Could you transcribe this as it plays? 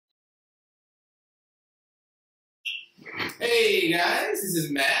Hey guys, this is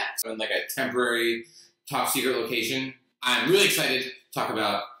Matt. I'm in like a temporary top secret location. I'm really excited to talk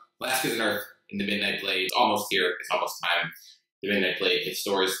about Last Kids on Earth in the Midnight Blade. It's almost here. It's almost time. The Midnight Blade hits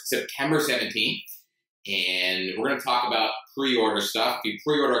stores September 17th. And we're going to talk about pre-order stuff. If you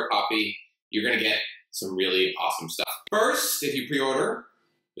pre-order a copy, you're going to get some really awesome stuff. First, if you pre-order,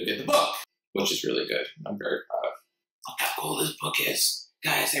 you'll get the book, which is really good. I'm very proud of. Look how cool this book is.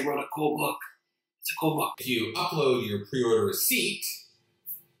 Guys, I wrote a cool book. It's a cool book. If you upload your pre-order receipt,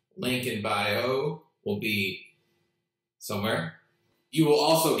 link in bio will be somewhere. You will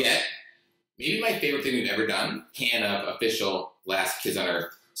also get, maybe my favorite thing we've ever done, can of official Last Kids on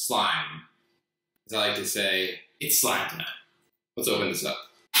Earth slime. As I like to say, it's slime time. Let's open this up.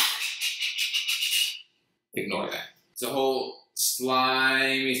 Ignore that. It's a whole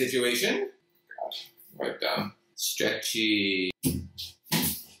slimy situation. God, right down. Stretchy.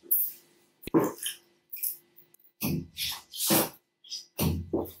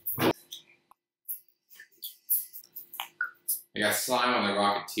 I got slime on the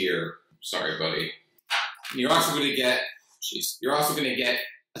Rocketeer. Sorry, buddy. You're also going to get,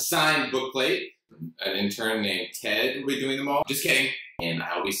 a signed bookplate. An intern named Ted will be doing them all. Just kidding. And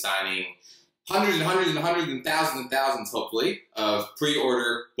I'll be signing hundreds and hundreds and hundreds and thousands, hopefully, of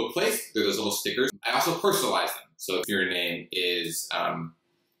pre-order bookplates. They're those little stickers. I also personalize them. So if your name is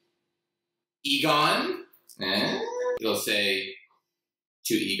Egon, it'll say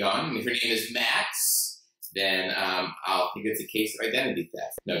to Egon. And if your name is Max, then I'll think it's a case of identity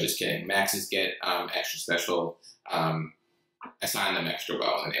theft. No, just kidding. Maxes get extra special. I sign them extra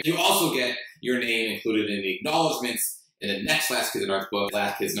well. And you also get your name included in the acknowledgments in the next Last Kids on Earth book,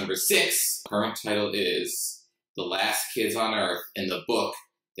 Last Kids number 6. Current title is The Last Kids on Earth in the book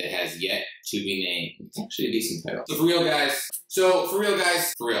that has yet to be named. It's actually a decent title. So for real,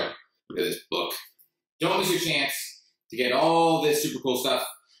 guys. Look at this book. Don't miss your chance to get all this super cool stuff.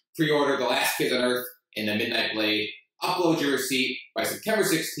 Pre-order The Last Kids on Earth in the Midnight Blade. Upload your receipt by September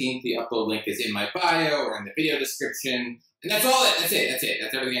 16th. The upload link is in my bio or in the video description. And that's all it. That's it.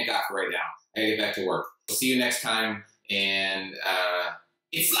 That's everything I got for right now. I gotta get back to work. We'll see you next time. And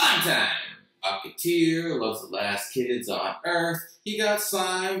it's slime time. Rocketeer loves the last kids on Earth. He got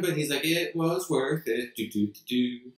slime, but he's like, it was worth it. Do.